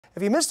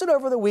if you missed it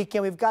over the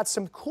weekend, we've got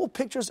some cool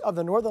pictures of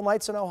the Northern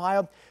Lights in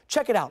Ohio.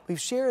 Check it out. We've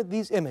shared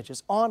these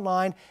images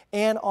online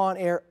and on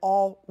air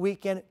all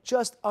weekend.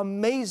 Just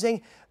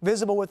amazing,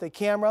 visible with a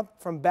camera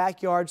from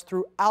backyards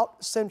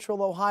throughout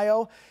central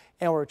Ohio.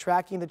 And we're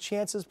tracking the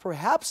chances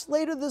perhaps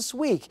later this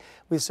week.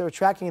 We start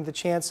tracking the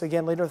chance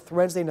again later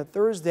Wednesday and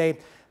Thursday.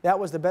 That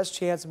was the best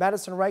chance.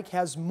 Madison Reich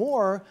has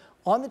more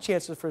on the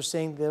chances for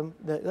seeing them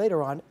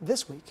later on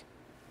this week.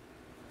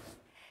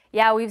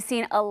 Yeah, we've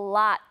seen a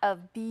lot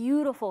of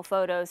beautiful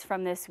photos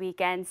from this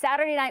weekend.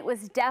 Saturday night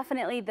was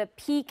definitely the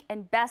peak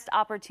and best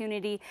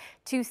opportunity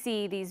to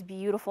see these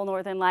beautiful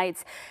northern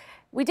lights.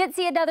 We did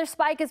see another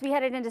spike as we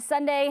headed into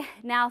Sunday.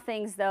 Now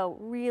things, though,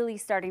 really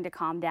starting to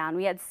calm down.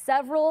 We had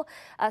several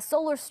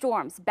solar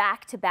storms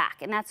back to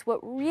back, and that's what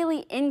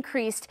really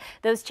increased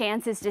those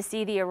chances to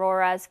see the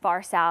aurora as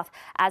far south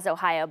as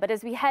Ohio. But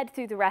as we head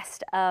through the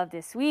rest of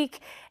this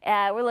week,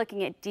 we're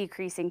looking at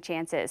decreasing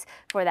chances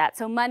for that.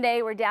 So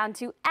Monday, we're down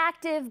to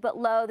active but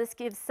low. This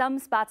gives some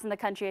spots in the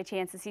country a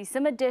chance to see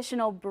some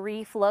additional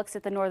brief looks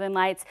at the northern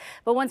lights.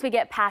 But once we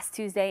get past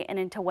Tuesday and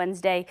into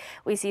Wednesday,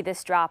 we see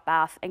this drop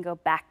off and go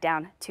back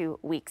down to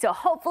weak. So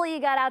hopefully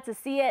you got out to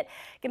see it.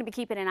 Going to be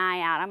keeping an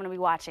eye out. I'm going to be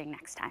watching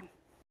next time.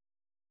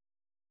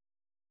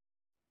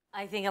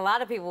 I think a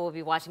lot of people will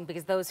be watching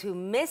because those who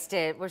missed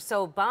it were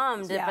so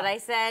bummed. Yeah. But I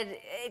said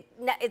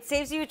it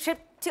saves you a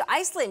trip to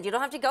Iceland. You don't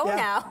have to go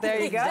now. There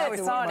you go. Exactly.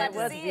 We saw it. It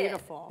was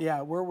beautiful.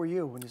 Yeah, where were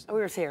you when you? We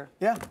were here.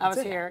 Yeah, I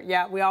was here.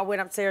 Yeah, we all went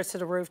upstairs to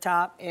the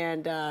rooftop,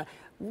 and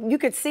you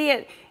could see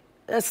it.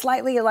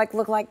 Slightly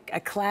looked like a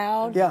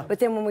cloud, but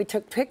then when we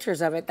took pictures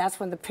of it, that's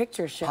when the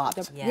pictures showed.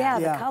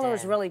 The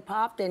colors really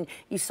popped, and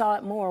you saw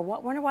it more.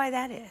 Wonder why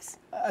that is?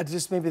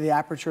 Just maybe the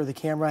aperture of the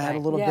camera had a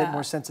little bit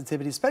more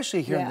sensitivity,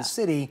 especially here in the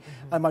city.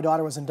 My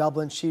daughter was in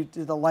Dublin. She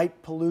did the light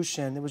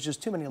pollution. There was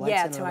just too many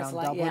lights in and around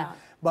Dublin.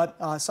 But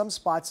some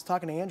spots,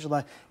 talking to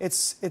Angela,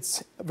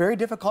 it's very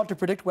difficult to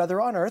predict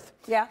weather on Earth.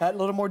 A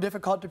little more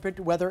difficult to predict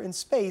weather in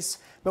space.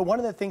 But one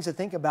of the things to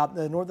think about,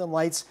 the northern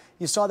lights,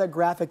 you saw that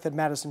graphic that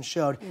Madison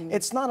showed.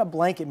 It's not a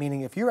blanket,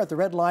 meaning if you're at the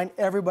red line,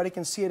 everybody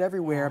can see it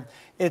everywhere.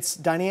 It's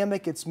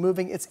dynamic, it's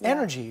moving, it's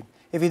energy.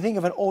 If you think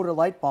of an older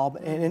light bulb,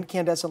 an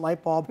incandescent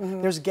light bulb,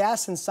 there's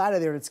gas inside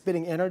of there that's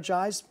getting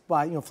energized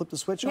by, flip the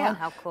switch on.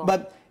 How cool.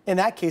 But in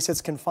that case,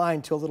 it's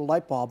confined to a little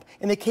light bulb.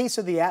 In the case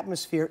of the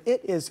atmosphere, it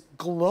is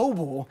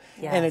global,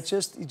 and you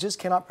just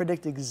cannot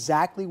predict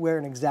exactly where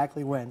and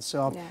exactly when.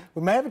 So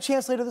we might have a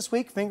chance later this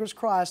week. Fingers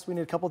crossed. We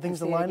need a couple of things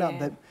to line up,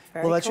 but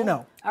we'll let you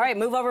know. All right,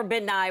 move over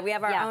midnight. We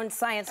have our own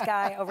science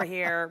guy over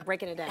here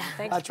breaking it down.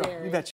 Thanks, Jerry. You betcha.